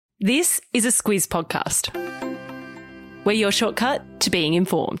This is a Squiz podcast. We're your shortcut to being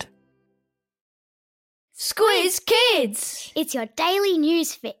informed. Squiz Kids! It's your daily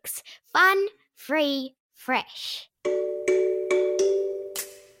news fix. Fun, free, fresh.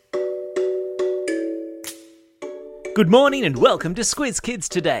 Good morning and welcome to Squiz Kids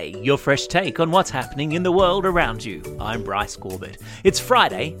Today, your fresh take on what's happening in the world around you. I'm Bryce Corbett. It's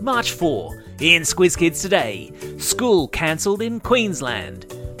Friday, March 4. In Squiz Kids Today, school cancelled in Queensland,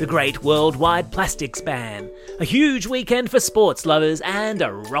 the great worldwide plastics ban, a huge weekend for sports lovers, and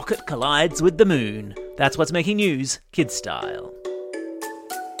a rocket collides with the moon. That's what's making news, kids style.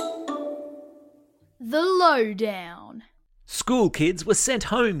 The Lowdown. School kids were sent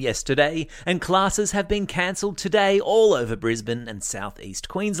home yesterday, and classes have been cancelled today all over Brisbane and southeast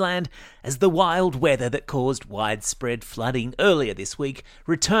Queensland as the wild weather that caused widespread flooding earlier this week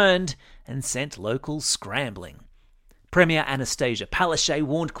returned and sent locals scrambling. Premier Anastasia Palaszczuk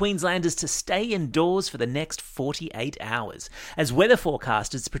warned Queenslanders to stay indoors for the next 48 hours, as weather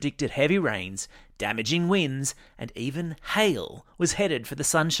forecasters predicted heavy rains, damaging winds, and even hail was headed for the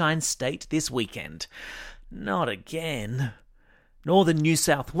Sunshine State this weekend. Not again. Northern New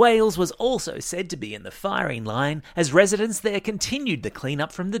South Wales was also said to be in the firing line as residents there continued the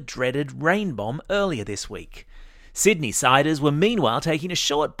clean-up from the dreaded rain bomb earlier this week. Sydney siders were meanwhile taking a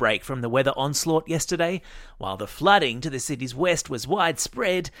short break from the weather onslaught yesterday. While the flooding to the city's west was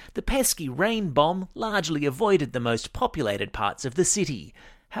widespread, the pesky rain bomb largely avoided the most populated parts of the city.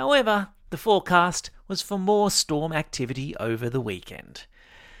 However, the forecast was for more storm activity over the weekend.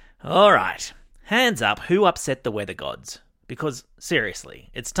 All right, hands up who upset the weather gods. Because, seriously,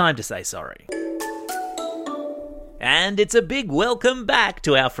 it's time to say sorry. And it's a big welcome back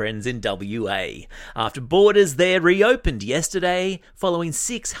to our friends in WA. After borders there reopened yesterday, following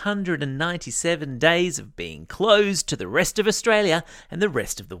 697 days of being closed to the rest of Australia and the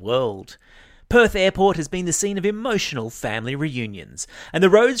rest of the world. Perth Airport has been the scene of emotional family reunions, and the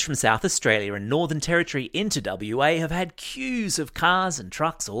roads from South Australia and Northern Territory into WA have had queues of cars and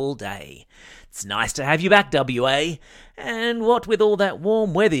trucks all day. It's nice to have you back, WA, and what with all that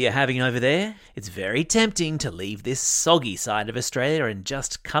warm weather you're having over there, it's very tempting to leave this soggy side of Australia and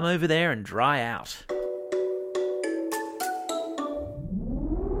just come over there and dry out.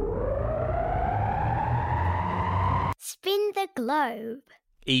 Spin the globe.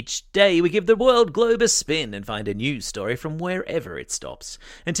 Each day we give the world globe a spin and find a news story from wherever it stops.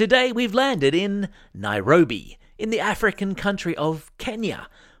 And today we've landed in Nairobi, in the African country of Kenya,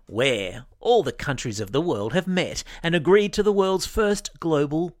 where all the countries of the world have met and agreed to the world's first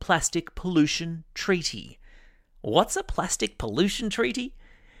global plastic pollution treaty. What's a plastic pollution treaty?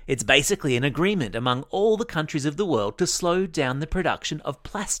 It's basically an agreement among all the countries of the world to slow down the production of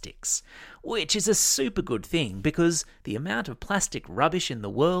plastics, which is a super good thing because the amount of plastic rubbish in the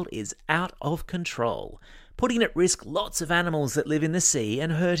world is out of control, putting at risk lots of animals that live in the sea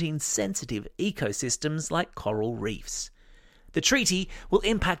and hurting sensitive ecosystems like coral reefs. The treaty will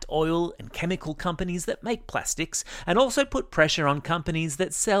impact oil and chemical companies that make plastics and also put pressure on companies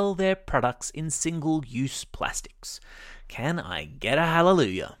that sell their products in single-use plastics. Can I get a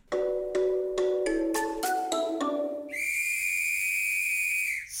hallelujah?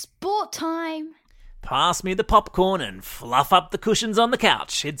 Sport time. Pass me the popcorn and fluff up the cushions on the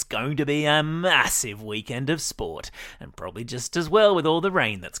couch. It's going to be a massive weekend of sport, and probably just as well with all the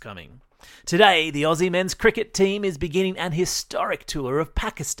rain that's coming. Today, the Aussie men's cricket team is beginning an historic tour of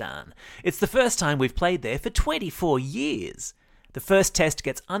Pakistan. It's the first time we've played there for 24 years. The first test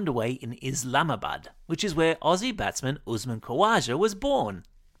gets underway in Islamabad, which is where Aussie batsman Usman Khawaja was born.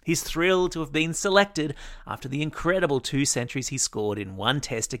 He's thrilled to have been selected after the incredible 2 centuries he scored in one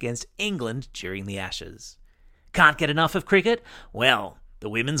test against England during the Ashes. Can't get enough of cricket? Well, the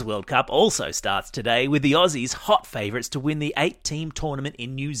Women's World Cup also starts today with the Aussies hot favourites to win the 8-team tournament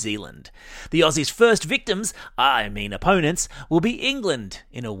in New Zealand. The Aussies' first opponents, will be England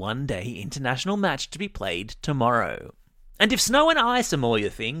in a one-day international match to be played tomorrow. And if snow and ice are more your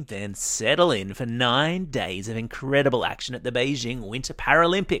thing, then settle in for 9 days of incredible action at the Beijing Winter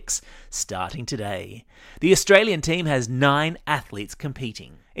Paralympics, starting today. The Australian team has 9 athletes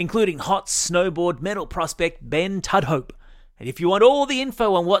competing, including hot snowboard medal prospect Ben Tudhope. And if you want all the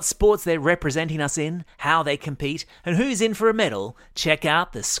info on what sports they're representing us in, how they compete, and who's in for a medal, check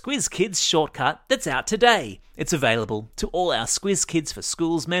out the Squiz Kids shortcut that's out today. It's available to all our Squiz Kids for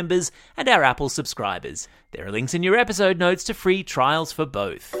Schools members and our Apple subscribers. There are links in your episode notes to free trials for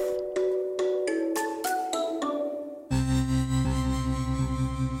both.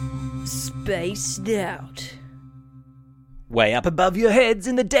 Spaced out. Way up above your heads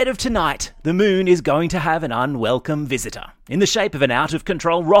in the dead of tonight, the moon is going to have an unwelcome visitor in the shape of an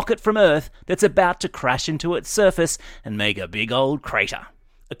out-of-control rocket from Earth that's about to crash into its surface and make a big old crater.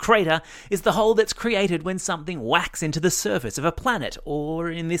 A crater is the hole that's created when something whacks into the surface of a planet, or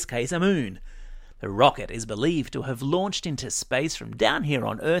in this case, a moon. The rocket is believed to have launched into space from down here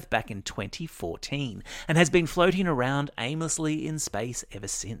on Earth back in 2014 and has been floating around aimlessly in space ever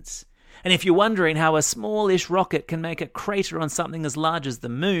since. And if you're wondering how a smallish rocket can make a crater on something as large as the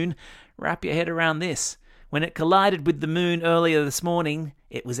moon, wrap your head around this. When it collided with the moon earlier this morning,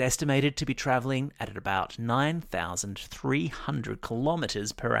 it was estimated to be travelling at about 9,300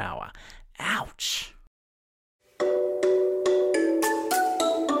 kilometres per hour. Ouch!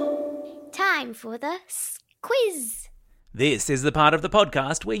 Time for the quiz. This is the part of the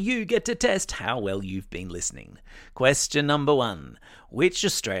podcast where you get to test how well you've been listening. Question number 1. Which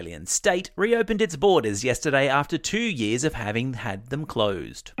Australian state reopened its borders yesterday after 2 years of having had them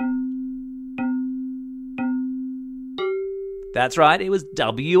closed? That's right, it was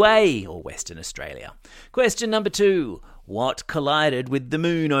WA, or Western Australia. Question number 2. What collided with the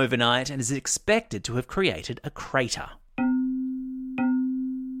moon overnight and is expected to have created a crater?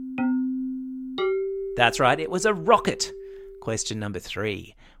 That's right, it was a rocket. Question number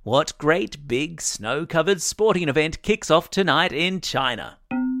 3. What great big snow-covered sporting event kicks off tonight in China?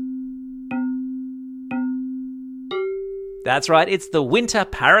 That's right, it's the Winter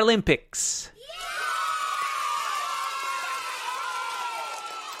Paralympics.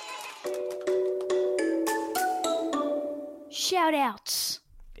 Shout-outs.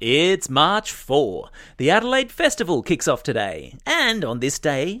 It's March 4. The Adelaide Festival kicks off today. And on this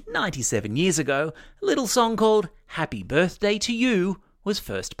day, 97 years ago, a little song called Happy Birthday to You was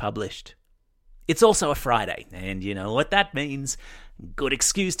first published. It's also a Friday, and you know what that means. Good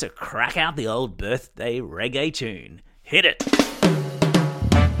excuse to crack out the old birthday reggae tune. Hit it!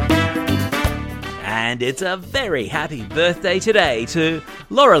 And it's a very happy birthday today to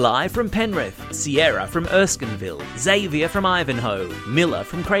Lorelei from Penrith, Sierra from Erskineville, Xavier from Ivanhoe, Miller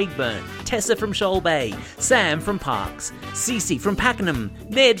from Craigburn, Tessa from Shoal Bay, Sam from Parkes, Cece from Pakenham,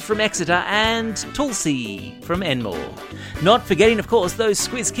 Ned from Exeter, and Tulsi from Enmore. Not forgetting, of course, those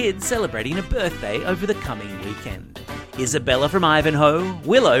Squiz kids celebrating a birthday over the coming weekend. Isabella from Ivanhoe,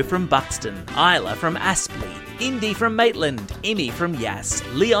 Willow from Buxton, Isla from Aspley, Indy from Maitland, Immy from Yass,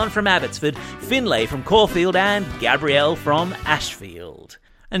 Leon from Abbotsford, Finlay from Caulfield, and Gabrielle from Ashfield.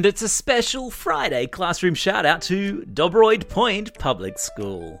 And it's a special Friday classroom shout out to Dobroyd Point Public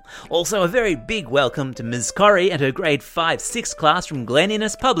School. Also a very big welcome to Ms. Corrie and her grade 5-6 class from Glen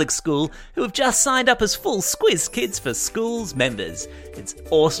Innes Public School who have just signed up as full Squiz Kids for Schools members. It's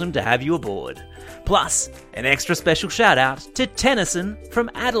awesome to have you aboard. Plus, an extra special shout out to Tennyson from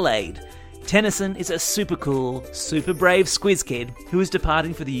Adelaide. Tennyson is a super cool, super brave Squiz kid who is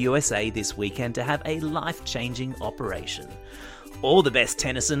departing for the USA this weekend to have a life-changing operation. All the best,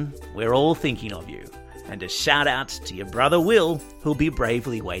 Tennyson. We're all thinking of you. And a shout out to your brother Will, who'll be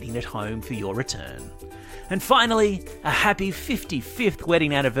bravely waiting at home for your return. And finally, a happy 55th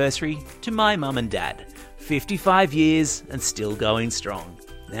wedding anniversary to my mum and dad. 55 years and still going strong.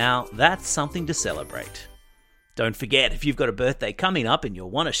 Now, that's something to celebrate. Don't forget, if you've got a birthday coming up and you'll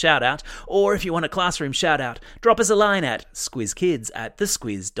want a shout-out, or if you want a classroom shout-out, drop us a line at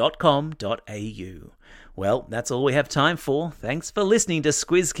squizkids@thesquiz.com.au. Well, that's all we have time for. Thanks for listening to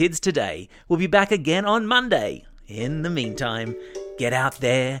Squiz Kids today. We'll be back again on Monday. In the meantime, get out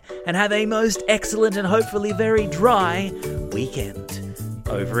there and have a most excellent and hopefully very dry weekend.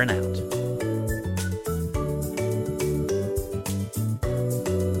 Over and out.